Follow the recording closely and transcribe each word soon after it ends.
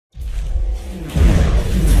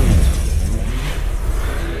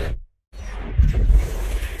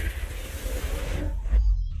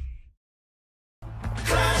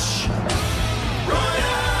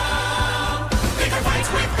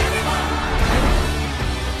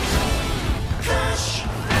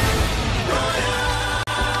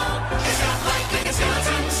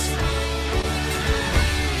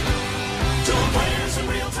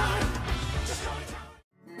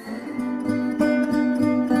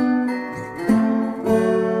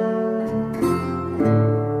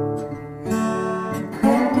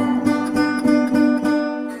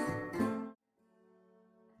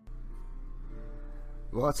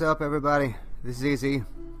What's up, everybody? This is Easy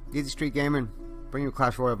Street Gaming, bringing you a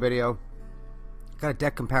Clash Royale video. Got a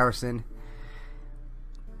deck comparison.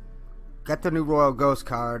 Got the new Royal Ghost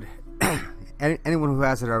card. Anyone who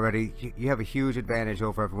has it already, you have a huge advantage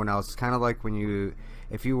over everyone else. It's kind of like when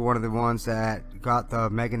if you were one of the ones that got the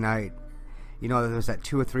Mega Knight. You know, there was that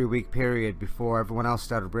 2 or 3 week period before everyone else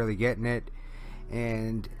started really getting it,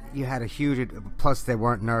 and you had a huge, plus they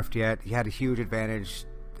weren't nerfed yet, you had a huge advantage.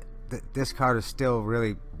 This card is still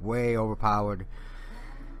really way overpowered.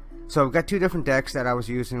 So I've got two different decks that I was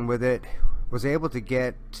using with it. Was able to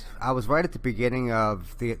get, I was right at the beginning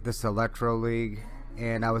of this Electro League,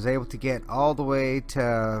 and I was able to get all the way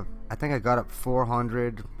to, I think I got up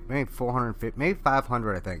 400, maybe 450, maybe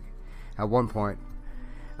 500 I think, at one point.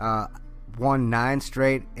 Won 9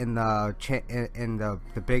 straight in the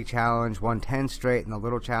big challenge, won 10 straight in the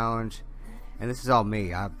little challenge, and this is all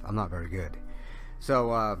me. I'm not very good.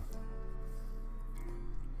 So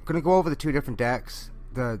gonna go over the two different decks,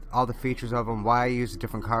 all the features of them, why I used the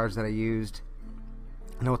different cards that I used.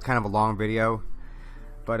 I know it's kind of a long video,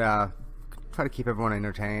 but try to keep everyone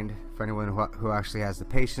entertained, for anyone who actually has the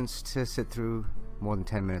patience to sit through more than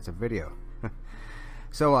 10 minutes of video.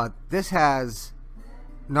 So this has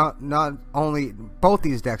not only, both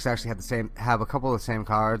these decks actually have a couple of the same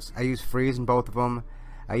cards. I use Freeze in both of them,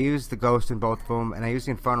 I use the Ghost in both of them, and I use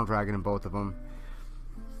the Infernal Dragon in both of them.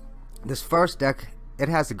 This first deck, it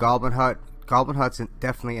has the Goblin Hut. Goblin Hut's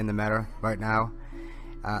definitely in the meta right now.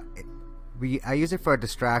 I use it for a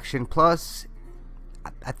distraction. Plus,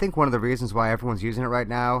 I think one of the reasons why everyone's using it right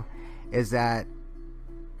now is that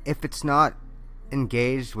if it's not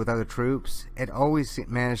engaged with other troops, it always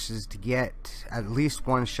manages to get at least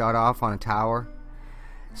one shot off on a tower.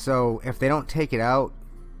 So if they don't take it out,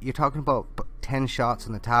 you're talking about 10 shots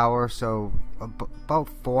on the tower, so about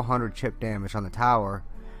 400 chip damage on the tower.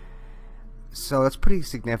 So that's pretty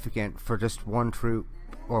significant for just one troop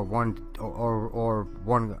or one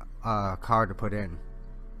card to put in.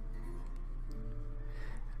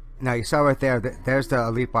 Now you saw right there, there's the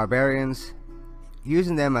Elite Barbarians.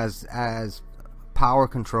 Using them as power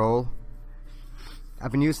control.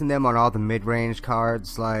 I've been using them on all the mid-range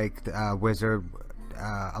cards like Wizard,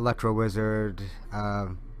 Electro Wizard,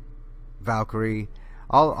 Valkyrie,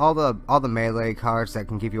 all the melee cards that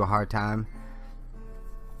can give you a hard time.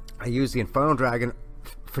 I use the Infernal Dragon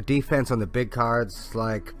for defense on the big cards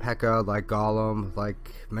like P.E.K.K.A., like Golem,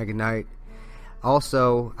 like Mega Knight.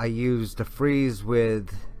 Also, I use the Freeze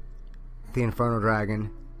with the Infernal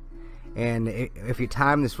Dragon, and if you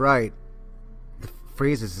time this right, the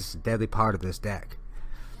Freeze is a deadly part of this deck.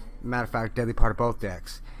 Matter of fact, deadly part of both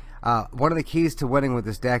decks. One of the keys to winning with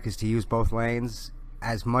this deck is to use both lanes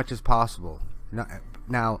as much as possible.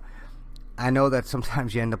 Now, I know that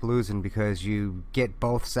sometimes you end up losing because you get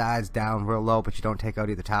both sides down real low, but you don't take out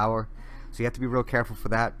either tower. So you have to be real careful for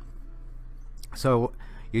that. So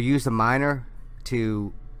you use the miner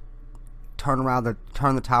to turn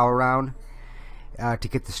the tower around to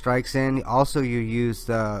get the strikes in. Also, you use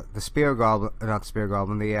the spear goblin, not the spear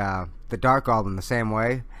goblin, the dark goblin the same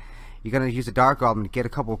way. You're gonna use the dark goblin to get a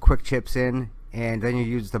couple of quick chips in, and then you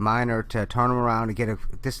use the miner to turn them around and get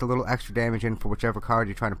just a little extra damage in for whichever card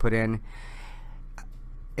you're trying to put in.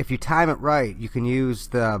 If you time it right, you can use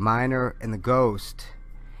the miner and the ghost,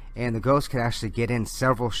 and the ghost can actually get in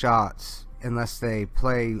several shots unless they're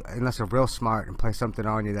real smart and play something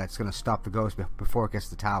on you that's going to stop the ghost before it gets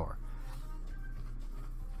the tower.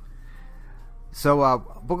 So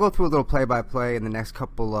we'll go through a little play-by-play in the next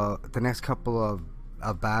couple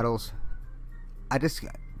of battles. I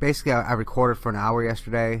recorded for an hour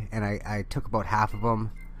yesterday, and I took about half of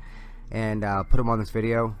them and put them on this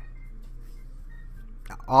video.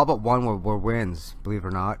 All but one were wins, believe it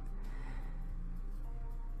or not.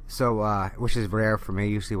 So, which is rare for me.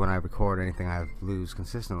 Usually when I record anything, I lose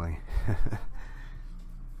consistently.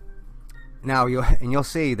 Now, you'll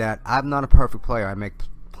see that I'm not a perfect player. I make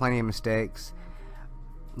plenty of mistakes.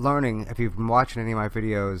 Learning, if you've been watching any of my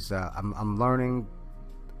videos, I'm learning.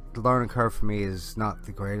 The learning curve for me is not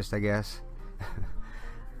the greatest, I guess.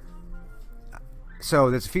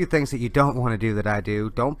 So there's a few things that you don't want to do that I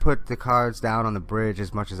do. Don't put the cards down on the bridge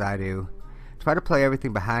as much as I do. Try to play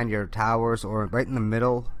everything behind your towers or right in the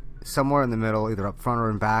middle, somewhere in the middle, either up front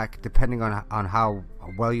or in back, depending on how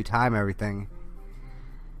well you time everything.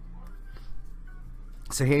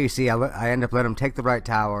 So here you see I end up letting them take the right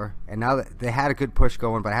tower, and now that they had a good push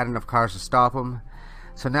going, but I had enough cards to stop them.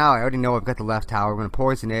 So now I already know I've got the left tower. I'm going to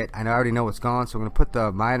poison it. I already know it's gone, so I'm going to put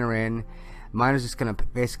the miner in. Miner's just going to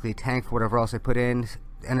basically tank for whatever else I put in.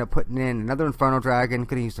 End up putting in another Infernal Dragon.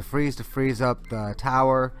 Going to use the Freeze to freeze up the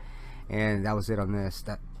tower, and that was it on this.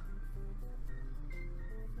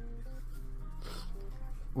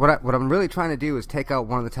 what I'm really trying to do is take out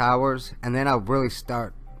one of the towers, and then I'll really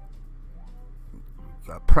start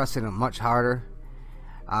pressing them much harder.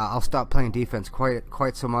 I'll stop playing defense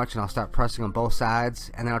quite so much, and I'll start pressing on both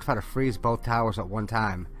sides, and then I'll try to freeze both towers at one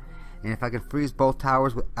time. And if I can freeze both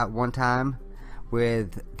towers at one time,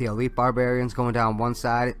 with the elite barbarians going down one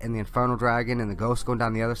side and the infernal dragon and the ghost going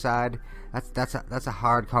down the other side, that's a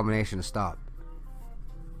hard combination to stop.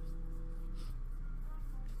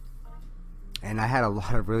 And I had a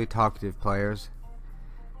lot of really talkative players,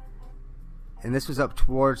 and this was up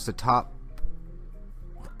towards the top.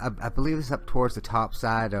 I believe it's up towards the top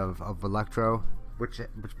side of Electro, which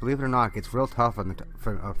believe it or not gets real tough on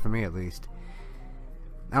for me at least.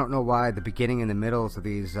 I don't know why the beginning and the middles of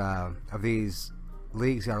these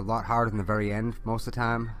leagues are a lot harder than the very end most of the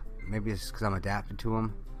time. Maybe it's because I'm adapted to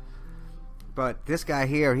them. But this guy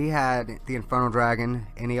here, he had the Infernal Dragon,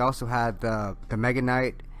 and he also had the Mega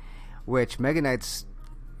Knight, which Mega Knight's,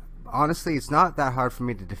 honestly, it's not that hard for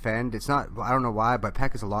me to defend. It's not, I don't know why, but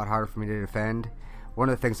P.E.K.K.A is a lot harder for me to defend. One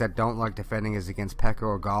of the things I don't like defending is against P.E.K.K.A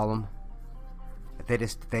or Golem.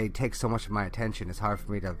 They take so much of my attention. It's hard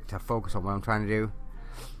for me to focus on what I'm trying to do.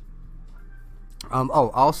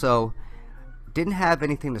 Also, didn't have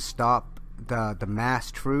anything to stop the mass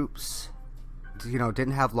troops. You know,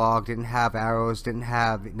 didn't have log, didn't have arrows, didn't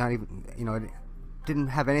have didn't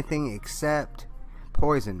have anything except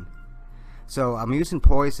poison. So I'm using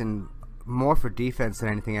poison more for defense than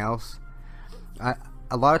anything else.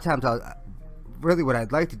 A lot of times, really what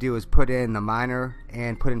I'd like to do is put in the miner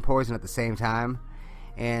and put in poison at the same time,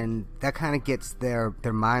 and that kind of gets their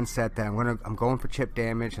mindset that I'm going for chip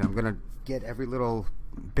damage, and I'm gonna get every little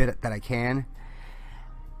bit that I can.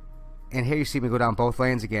 And here you see me go down both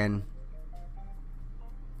lanes again,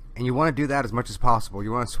 and you want to do that as much as possible.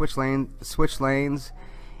 You want to switch lanes,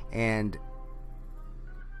 and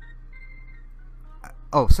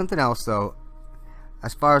something else though,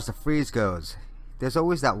 as far as the freeze goes, there's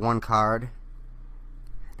always that one card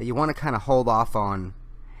that you want to kind of hold off on,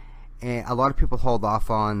 and a lot of people hold off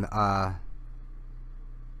on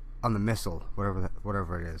the missile,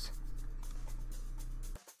 whatever it is.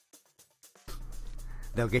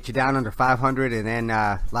 They'll get you down under 500, and then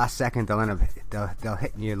last second they'll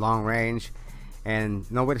hit you long range,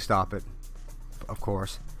 and no way to stop it, of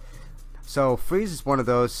course. So freeze is one of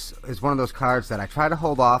those cards that I try to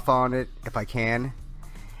hold off on it if I can,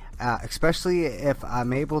 especially if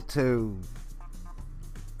I'm able to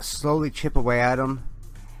slowly chip away at them,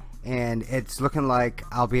 and it's looking like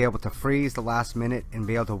I'll be able to freeze the last minute and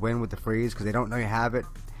be able to win with the freeze because they don't know you have it.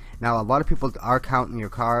 Now a lot of people are counting your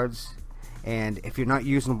cards, and if you're not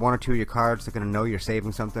using one or two of your cards, they're going to know you're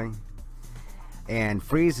saving something. And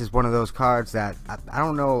freeze is one of those cards that I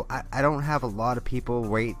don't know, I don't have a lot of people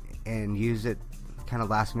wait and use it kind of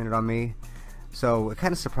last minute on me, so it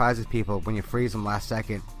kind of surprises people when you freeze them last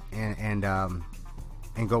second and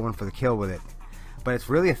go in for the kill with it. But it's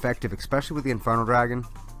really effective, especially with the Infernal Dragon.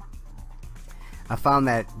 I found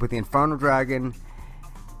that with the Infernal Dragon,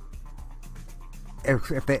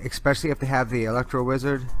 especially if they have the Electro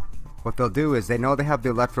Wizard, what they'll do is they know they have the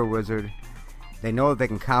Electro Wizard. They know they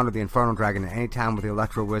can counter the Infernal Dragon at any time with the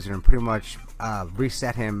Electro Wizard and pretty much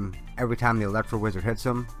reset him every time the Electro Wizard hits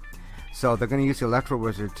him. So they're going to use the Electro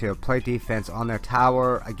Wizard to play defense on their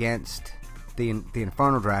tower against the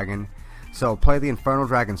Infernal Dragon. So play the Infernal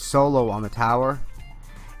Dragon solo on the tower,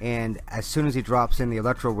 and as soon as he drops in the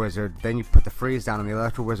Electro Wizard, then you put the freeze down on the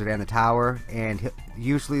Electro Wizard and the tower, and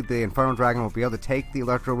usually the Infernal Dragon will be able to take the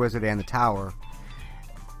Electro Wizard and the tower.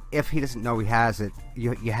 If he doesn't know he has it,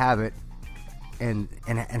 you have it, and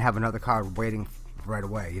have another card waiting right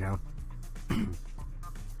away, you know.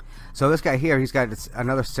 So this guy here, he's got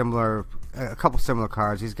a couple similar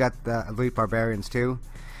cards. He's got the Elite Barbarians too.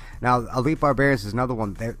 Now Elite Barbarians is another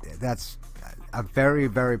one that's a very,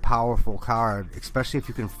 very powerful card, especially if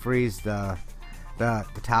you can freeze the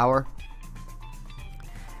tower.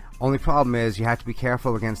 Only problem is you have to be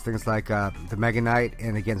careful against things like the Mega Knight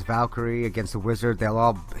and against Valkyrie, against the Wizard. They'll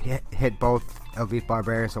all hit both Elite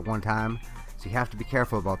Barbarians at one time, so you have to be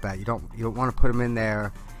careful about that. You don't want to put them in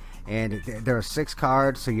there, and there are 6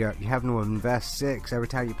 cards, so you have to invest 6 every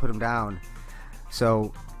time you put them down.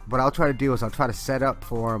 So what I'll try to do is I'll try to set up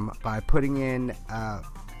for them by putting in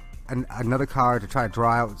another card to try to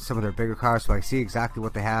draw out some of their bigger cards, so I see exactly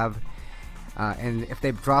what they have. And if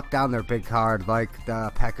they drop down their big card like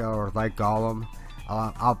the P.E.K.K.A or like Golem,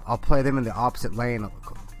 I'll play them in the opposite lane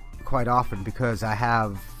quite often, because I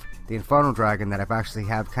have the Infernal Dragon that I've actually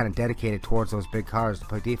have kind of dedicated towards those big cards to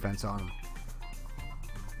play defense on them.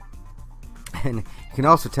 And you can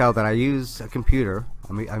also tell that I use a computer.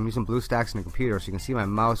 I'm using BlueStacks in a computer, so you can see my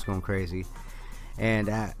mouse going crazy. And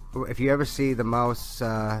if you ever see the mouse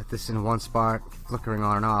this in one spot flickering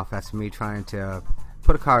on and off, that's me trying to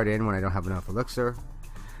put a card in when I don't have enough elixir.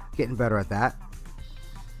 Getting better at that.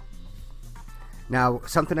 Now,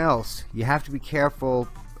 something else, you have to be careful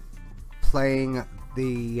playing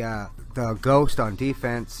the ghost on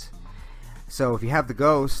defense. So if you have the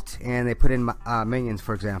ghost and they put in minions,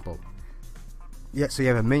 for example, yeah, so you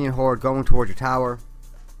have a minion horde going towards your tower.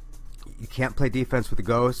 You can't play defense with the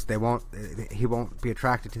ghost. He won't be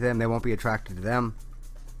attracted to them. They won't be attracted to them.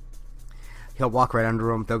 He'll walk right under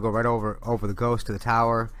them. They'll go right over the ghost to the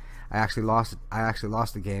tower. I actually lost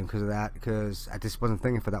the game because of that, because I just wasn't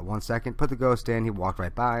thinking for that 1 second. Put the ghost in. He walked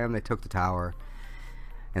right by him. They took the tower,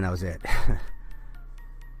 and that was it.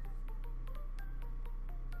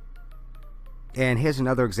 And here's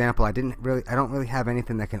another example. I don't really have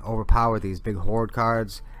anything that can overpower these big horde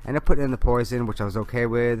cards. And I put in the poison, which I was okay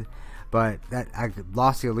with, but that I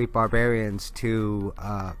lost the elite barbarians to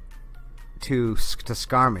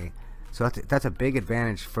scar me. So that's a big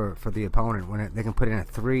advantage for the opponent when they can put in a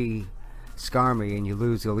 3 scar me and you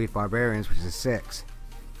lose the elite barbarians, which is a 6.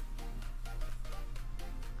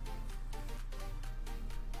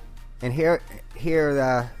 And here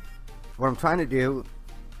what I'm trying to do,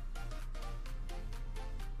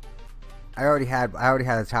 I already had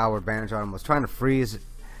a tower advantage on him. I was trying to freeze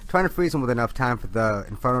him with enough time for the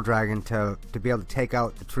Inferno Dragon to be able to take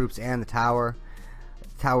out the troops and the tower.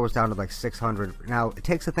 The tower was down to like 600. Now it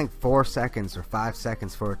takes, I think, 4 seconds or 5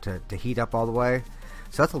 seconds for it to heat up all the way.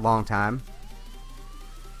 So that's a long time.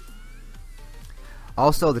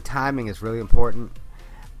 Also, the timing is really important.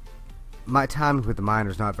 My timing with the miner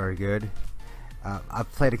is not very good.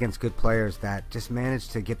 I've played against good players that just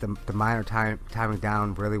managed to get the miner timing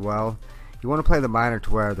down really well. You want to play the miner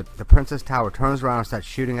to where the princess tower turns around and starts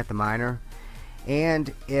shooting at the miner,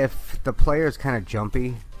 and if the player is kind of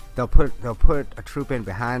jumpy, they'll put a troop in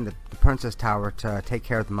behind the princess tower to take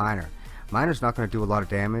care of the miner. Miner's not going to do a lot of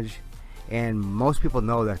damage, and most people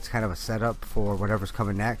know that it's kind of a setup for whatever's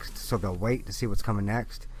coming next, so they'll wait to see what's coming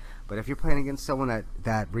next. But if you're playing against someone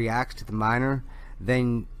that reacts to the miner,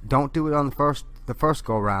 then don't do it on the first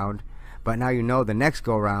go round. But now you know the next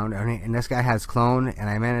go round, and this guy has clone, and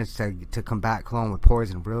I managed to combat clone with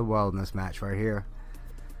poison really well in this match right here.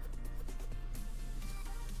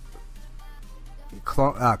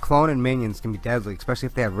 Clone and minions can be deadly, especially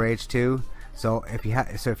if they have rage too. So if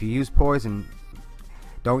you use poison,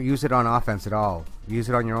 don't use it on offense at all. Use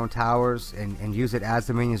it on your own towers, and use it as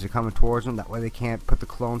the minions are coming towards them. That way they can't put the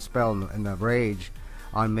clone spell and the rage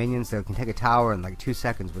on minions. They can take a tower in like 2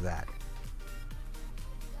 seconds with that.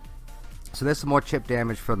 So there's some more chip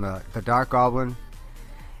damage from the Dark Goblin.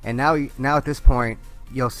 And now at this point,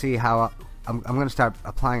 you'll see how I'm going to start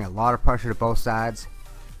applying a lot of pressure to both sides.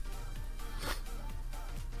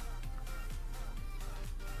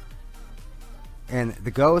 And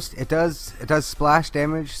the ghost, it does splash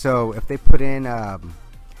damage. So if they put in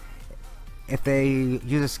if they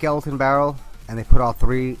use a skeleton barrel and they put all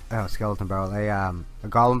 3 a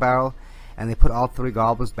golem barrel, and they put all 3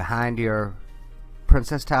 goblins behind your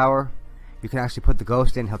princess tower, you can actually put the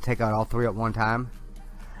ghost in. He'll take out all 3 at one time.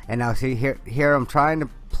 And now see here I'm trying to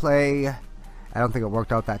play, I don't think it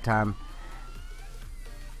worked out that time,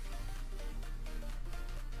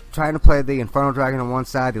 trying to play the Inferno Dragon on one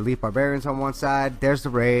side, the Elite Barbarians on one side. There's the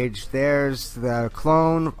rage, there's the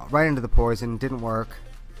clone, right into the poison. Didn't work.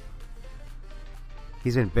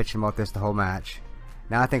 He's been bitching about this the whole match.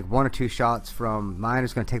 Now I think 1 or 2 shots from mine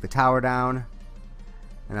is going to take the tower down,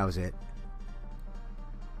 and that was it.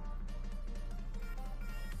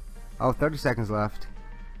 Oh, 30 seconds left.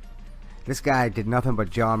 This guy did nothing but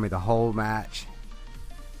jaw me the whole match.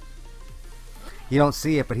 You don't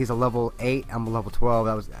see it, but he's a level 8. I'm a level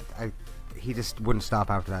 12. He just wouldn't stop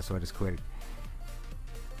after that, so I just quit.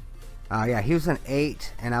 Yeah, he was an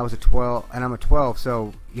 8, and I was a 12, and I'm a 12.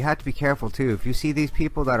 So you have to be careful too. If you see these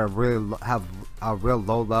people that are have a real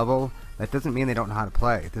low level, that doesn't mean they don't know how to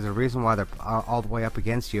play. There's a reason why they're all the way up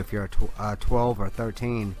against you. If you're a 12 or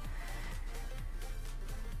 13.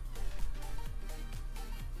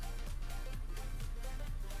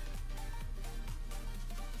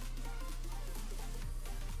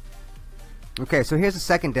 Okay, so here's the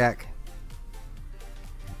second deck.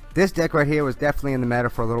 This deck right here was definitely in the meta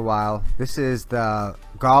for a little while. This is the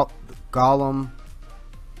Golem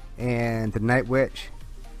and the Night Witch.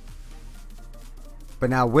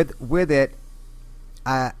 But now with it,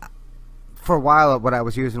 for a while what I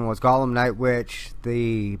was using was Golem, Night Witch,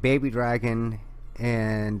 the Baby Dragon,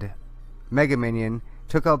 and Mega Minion.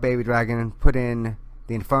 Took out Baby Dragon and put in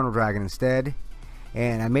the Infernal Dragon instead.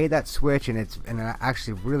 And I made that switch, and it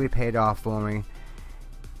actually really paid off for me.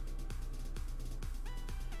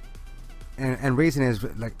 and reason is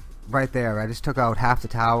like right there. I just took out half the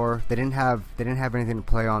tower. They didn't have anything to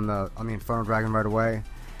play on the Inferno Dragon right away.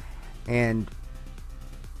 And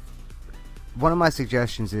one of my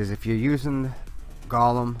suggestions is, if you're using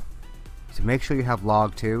Golem, to make sure you have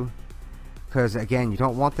Log too, because again, you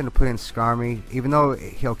don't want them to put in Skarmy. Even though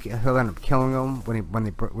he'll end up killing them when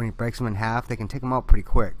he breaks them in half, they can take them out pretty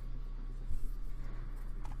quick.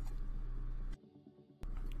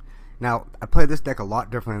 Now, I play this deck a lot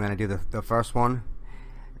differently than I do the first one.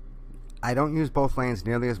 I don't use both lanes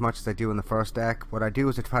nearly as much as I do in the first deck. What I do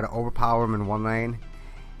is I try to overpower them in one lane,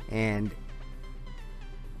 and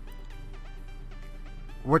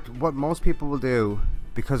what most people will do,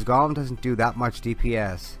 because Golem doesn't do that much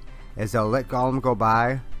DPS, is they'll let Golem go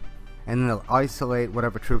by, and then they'll isolate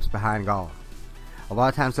whatever troops behind Golem. A lot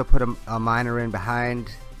of times they'll put a miner in behind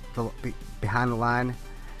the line,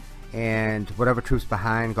 and whatever troops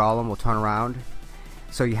behind Golem will turn around.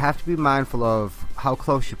 So you have to be mindful of how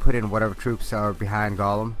close you put in whatever troops are behind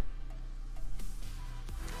Golem.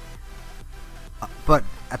 But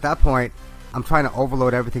at that point, I'm trying to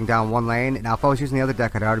overload everything down one lane. Now if I was using the other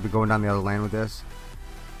deck, I'd already be going down the other lane with this.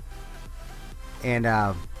 And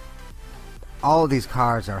all of these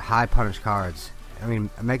cards are high punish cards. I mean,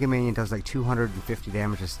 a Mega Minion does like 250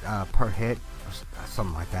 damage per hit, or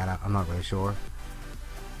something like that. I'm not really sure.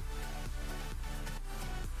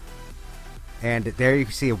 And there you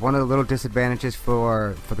can see one of the little disadvantages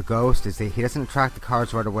for the Ghost is that he doesn't attract the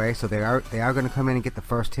cards right away, so they are going to come in and get the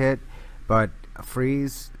first hit. But a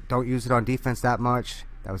Freeze, don't use it on defense that much.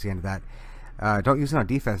 That was the end of that. Don't use it on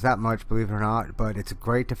defense that much, believe it or not, but it's a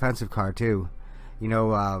great defensive card too. You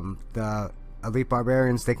know, the Elite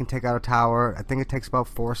Barbarians, they can take out a tower. I think it takes about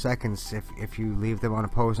 4 seconds if you leave them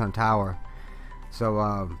unopposed on tower.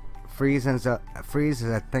 So Freeze is I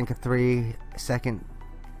think a 3 second,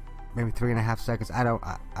 maybe 3.5 seconds.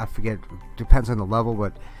 I forget. Depends on the level,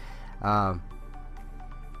 but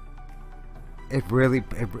it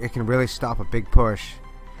can really stop a big push.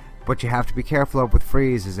 What you have to be careful of with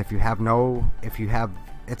Freeze is it's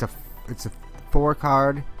a 4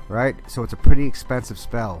 card, right? So it's a pretty expensive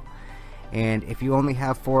spell. And if you only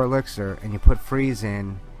have 4 elixir and you put Freeze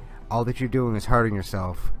in, all that you're doing is hurting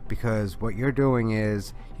yourself, because what you're doing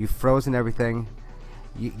is you've frozen everything.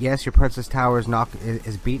 Yes, your Princess Tower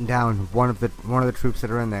is beating down one of the troops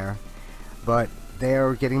that are in there, but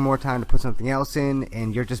they're getting more time to put something else in,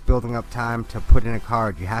 and you're just building up time to put in a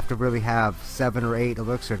card. You have to really have 7 or 8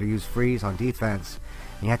 elixir to use Freeze on defense,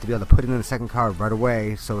 and you have to be able to put it in the second card right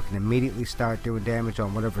away, so it can immediately start doing damage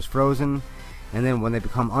on whatever's frozen. And then when they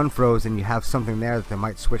become unfrozen, you have something there that they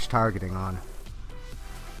might switch targeting on.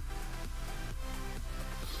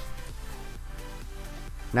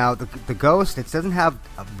 Now the Ghost, it doesn't have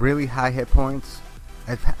really high hit points.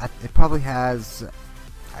 It probably has,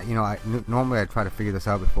 you know, normally I try to figure this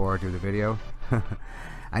out before I do the video.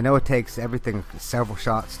 I know it takes everything several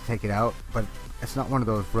shots to take it out, but it's not one of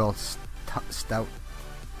those real stout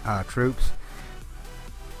troops.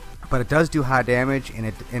 But it does do high damage, and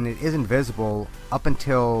it is invisible up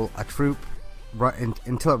until a troop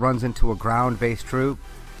until it runs into a ground-based troop.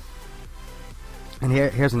 And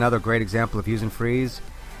here's another great example of using Freeze.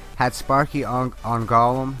 Had Sparky on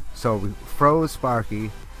Golem, so we froze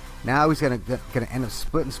Sparky. Now he's gonna end up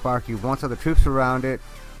splitting Sparky once other troops are around it.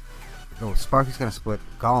 Oh, Sparky's gonna split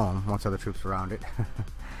Golem once other troops are around it.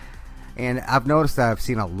 And I've noticed that I've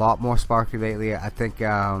seen a lot more Sparky lately. I think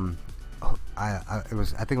I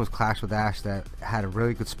think it was Clash with Ash that had a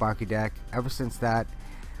really good Sparky deck. Ever since that,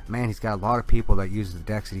 man, he's got a lot of people that use the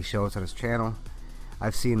decks that he shows on his channel.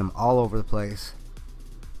 I've seen them all over the place.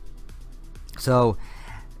 So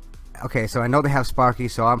okay, so I know they have Sparky,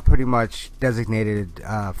 so I'm pretty much designated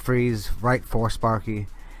Freeze right for Sparky.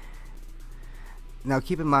 Now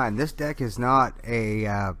keep in mind, this deck is not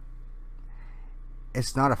a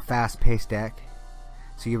it's not a fast-paced deck,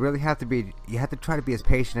 so you really have to try to be as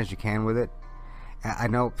patient as you can with it. I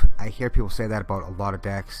know I hear people say that about a lot of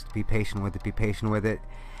decks. Be patient with it,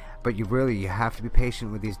 but you have to be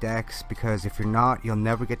patient with these decks, because if you're not, you'll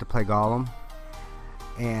never get to play Golem.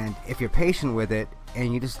 And if you're patient with it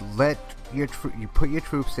and you just let you put your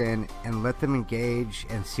troops in and let them engage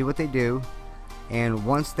and see what they do, and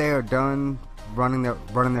once they are done running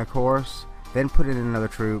their course, then put in another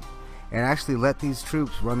troop and actually let these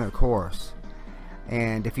troops run their course.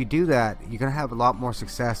 And if you do that, you're gonna have a lot more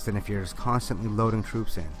success than if you're just constantly loading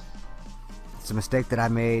troops in. It's a mistake that I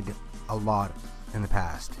made a lot in the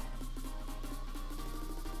past.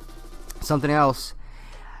 Something else,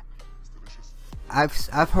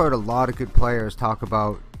 I've heard a lot of good players talk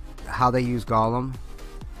about how they use Golem,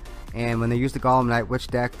 and when they use the Golem Night Witch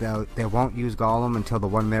deck, they won't use Golem until the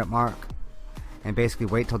 1 minute mark. and basically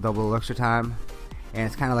wait till double elixir time. And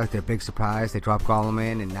it's kind of like their big surprise. They drop Golem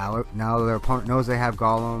in, and now their opponent knows they have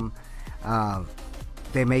Golem.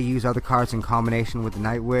 They may use other cards in combination with the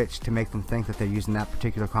Night Witch to make them think that they're using that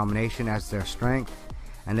particular combination as their strength.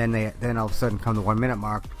 And then all of a sudden, come the 1 minute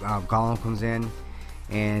mark, Golem comes in,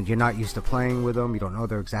 and you're not used to playing with them. You don't know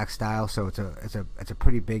their exact style, so it's a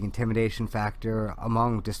pretty big intimidation factor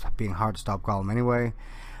among just being hard to stop Golem anyway.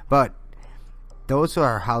 But those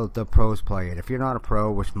are how the pros play it. If you're not a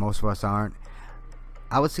pro, which most of us aren't,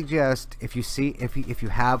 I would suggest if you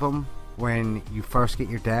have them when you first get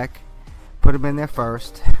your deck, put them in there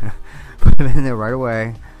first, put them in there right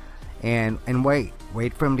away, and wait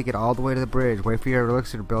for them to get all the way to the bridge. Wait for your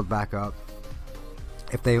elixir to build back up.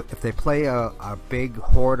 If they play a big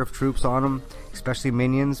horde of troops on them, especially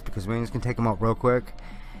minions, because minions can take them out real quick,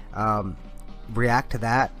 react to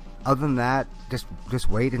that. Other than that, just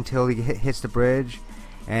wait until he hits the bridge,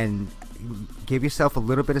 and give yourself a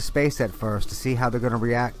little bit of space at first to see how they're going to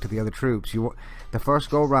react to the other troops. The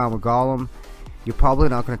first go around with Golem, you're probably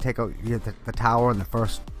not going to take out the tower in the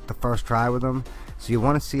first try with them. So you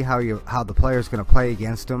want to see how the player's going to play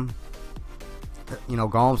against them. You know,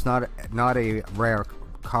 Golem's not a rare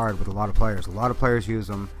card with a lot of players. A lot of players use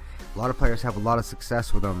them. A lot of players have a lot of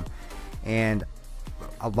success with them, and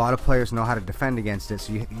a lot of players know how to defend against it.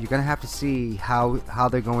 So you're going to have to see how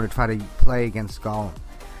they're going to try to play against Golem.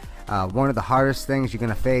 One of the hardest things you're going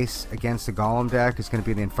to face against the Golem deck is going to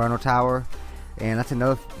be the Inferno Tower, and that's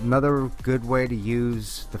another good way to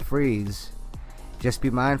use the freeze. Just be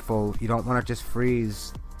mindful, you don't want to just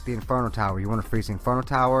freeze the Inferno Tower. You want to freeze the Inferno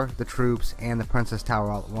Tower, the troops, and the Princess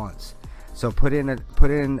Tower all at once. So put in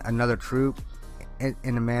another troop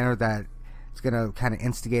in a manner that it's going to kind of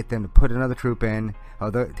instigate them to put another troop in. Oh,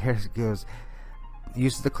 there it goes.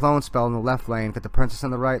 Uses the clone spell in the left lane, got the princess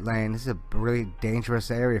in the right lane. This is a really dangerous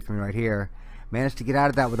area for me right here. Managed to get out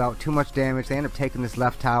of that without too much damage. They end up taking this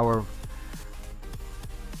left tower.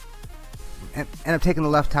 End up taking the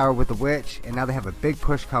left tower with the witch, and now they have a big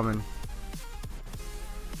push coming.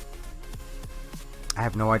 I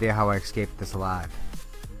have no idea how I escaped this alive.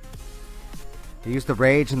 They used the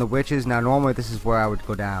rage and the witches. Now normally this is where I would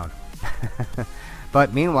go down.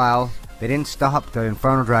 But meanwhile, they didn't stop the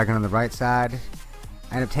Inferno Dragon on the right side.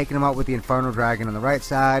 Ended up taking them out with the Inferno Dragon on the right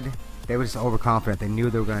side. They were just overconfident. They knew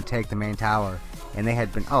they were going to take the main tower, and they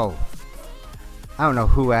had been, I don't know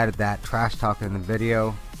who added that trash talk in the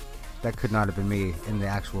video. That could not have been me in the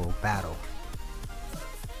actual battle.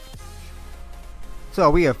 So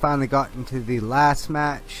we have finally gotten to the last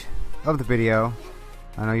match of the video.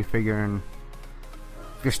 I know you're figuring,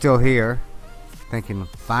 if you're still here, thinking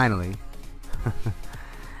finally.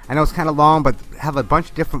 I know it's kind of long, but have a bunch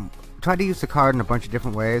of different, try to use the card in a bunch of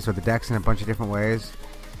different ways, or the decks in a bunch of different ways.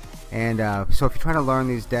 And so if you're trying to learn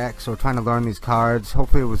these decks or trying to learn these cards,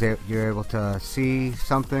 hopefully you're able to see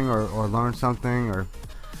something or learn something, or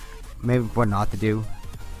maybe what not to do.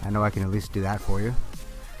 I know I can at least do that for you.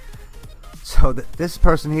 So this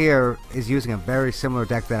person here is using a very similar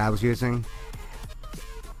deck that I was using,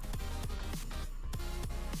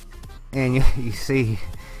 and you see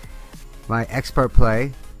my expert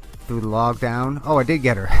play through the log down. Oh, I did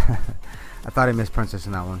get her. I thought I missed princess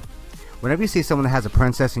in that one. Whenever you see someone that has a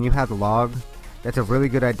princess and you have the log, that's a really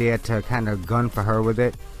good idea to kind of gun for her with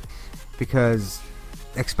it, because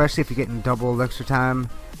especially if you're getting double elixir time,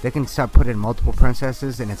 they can start putting multiple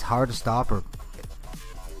princesses, and it's hard to stop her.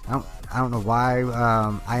 I don't know why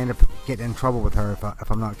I end up getting in trouble with her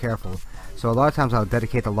if I'm not careful. So a lot of times I'll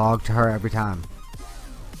dedicate the log to her every time.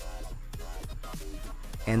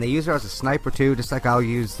 And they use her as a sniper too, just like I'll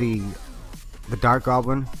use the Dark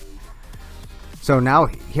Goblin. So now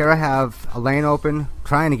here I have a lane open,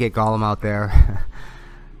 trying to get Golem out there.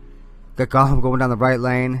 Got Golem going down the right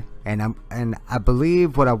lane, and I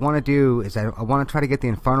believe what I want to do is I want to try to get the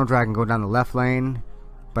Inferno Dragon go down the left lane,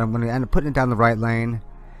 but I'm going to end up putting it down the right lane.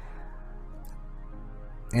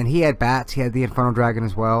 And he had bats, he had the Inferno Dragon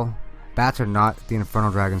as well. Bats are not the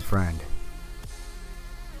Inferno Dragon's friend.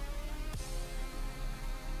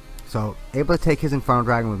 So able to take his Inferno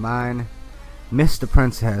Dragon with mine. Missed the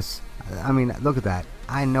princess. I mean, look at that.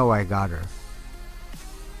 I know I got her.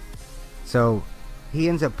 So he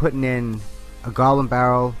ends up putting in a Goblin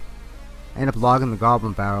Barrel. End up logging the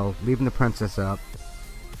Goblin Barrel, leaving the princess up.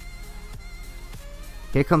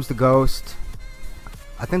 Here comes the ghost.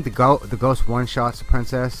 I think the ghost one-shots the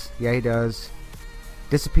princess. Yeah, he does.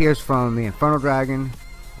 Disappears from the Inferno Dragon,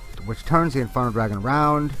 which turns the Inferno Dragon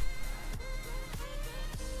around.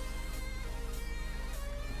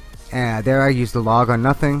 And there I used the log on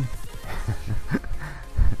nothing.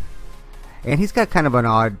 And he's got kind of an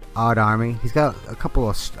odd army. He's got a couple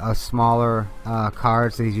of smaller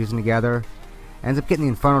cards that he's using together. Ends up getting the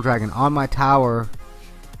Infernal Dragon on my tower.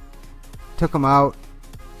 Took him out.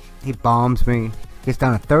 He bombs me. Gets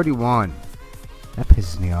down to 31. That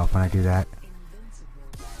pisses me off when I do that.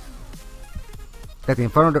 Got the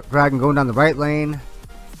Infernal Dragon going down the right lane.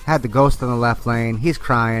 Had the Ghost on the left lane. He's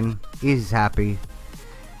crying. He's happy.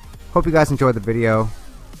 Hope you guys enjoyed the video.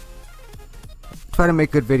 Try to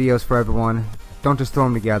make good videos for everyone. Don't just throw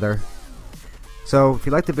them together. So if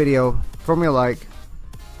you like the video, throw me a like.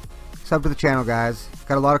 Sub to the channel, guys.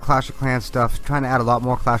 Got a lot of Clash of Clans stuff. Trying to add a lot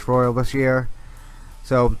more Clash Royale this year.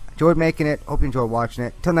 So enjoyed making it. Hope you enjoyed watching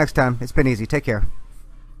it. Till next time, it's been easy. Take care.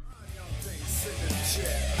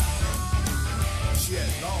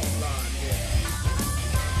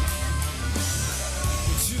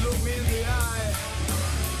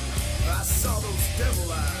 I saw those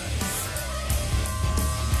devil eyes.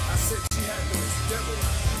 I said she had those devil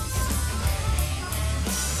eyes.